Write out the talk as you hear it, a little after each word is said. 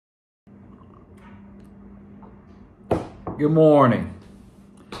Good morning.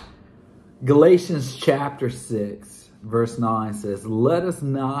 Galatians chapter 6, verse 9 says, "Let us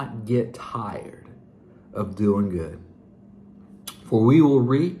not get tired of doing good, for we will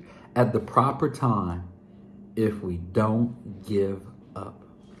reap at the proper time if we don't give up."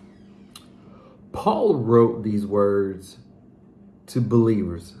 Paul wrote these words to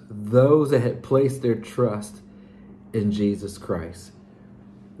believers, those that had placed their trust in Jesus Christ.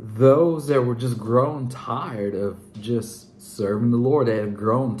 Those that were just grown tired of just serving the Lord, that had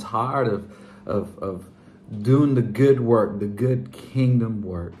grown tired of doing the good work, the good kingdom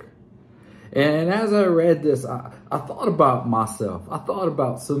work. And as I read this, I thought about myself. I thought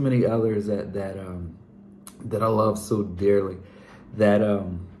about so many others that I love so dearly. That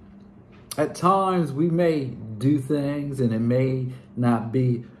at times we may do things and it may not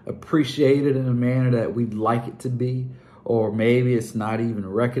be appreciated in a manner that we'd like it to be. Or maybe it's not even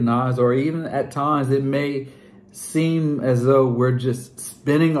recognized, or even at times it may seem as though we're just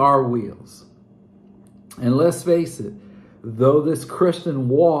spinning our wheels. And let's face it, though this Christian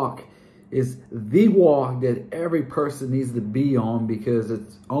walk is the walk that every person needs to be on, because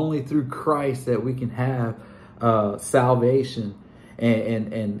it's only through Christ that we can have salvation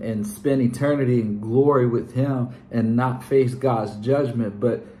and spend eternity in glory with Him and not face God's judgment.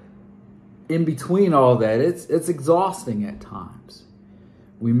 But in between all that, it's exhausting at times.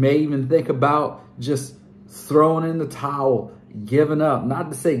 We may even think about just throwing in the towel, giving up.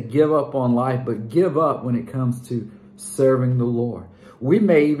 Not to say give up on life, but give up when it comes to serving the Lord. We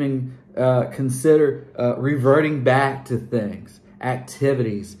may even consider reverting back to things,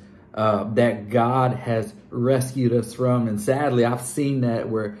 activities that God has rescued us from. And sadly, I've seen that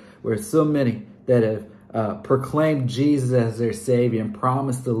where so many that have proclaimed Jesus as their Savior and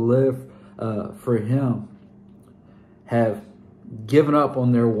promised to live for Him have given up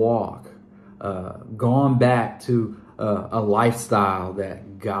on their walk, gone back to a lifestyle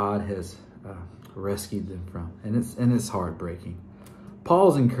that God has rescued them from, and it's heartbreaking.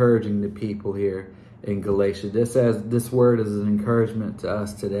 Paul's encouraging the people here in Galatia. This word is an encouragement to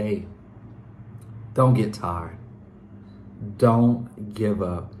us today. Don't get tired. Don't give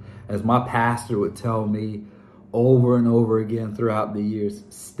up. As my pastor would tell me over and over again throughout the years,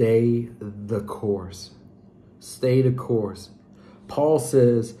 stay the course. Stay the course. Paul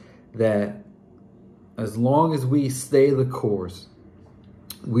says that as long as we stay the course,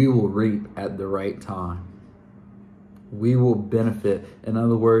 we will reap at the right time. We will benefit. In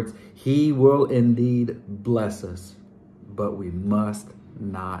other words, He will indeed bless us, but we must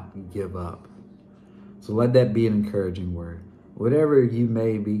not give up. So let that be an encouraging word. Whatever you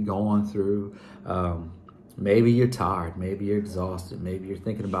may be going through, maybe you're tired, maybe you're exhausted, maybe you're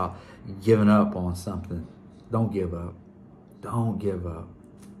thinking about giving up on something. Don't give up. Don't give up.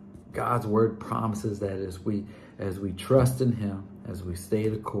 God's word promises that as we trust in Him, as we stay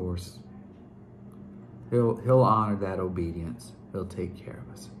the course, He'll honor that obedience. He'll take care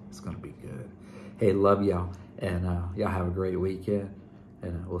of us. It's going to be good. Hey, love y'all. And y'all have a great weekend.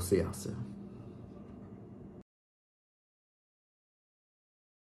 And we'll see y'all soon.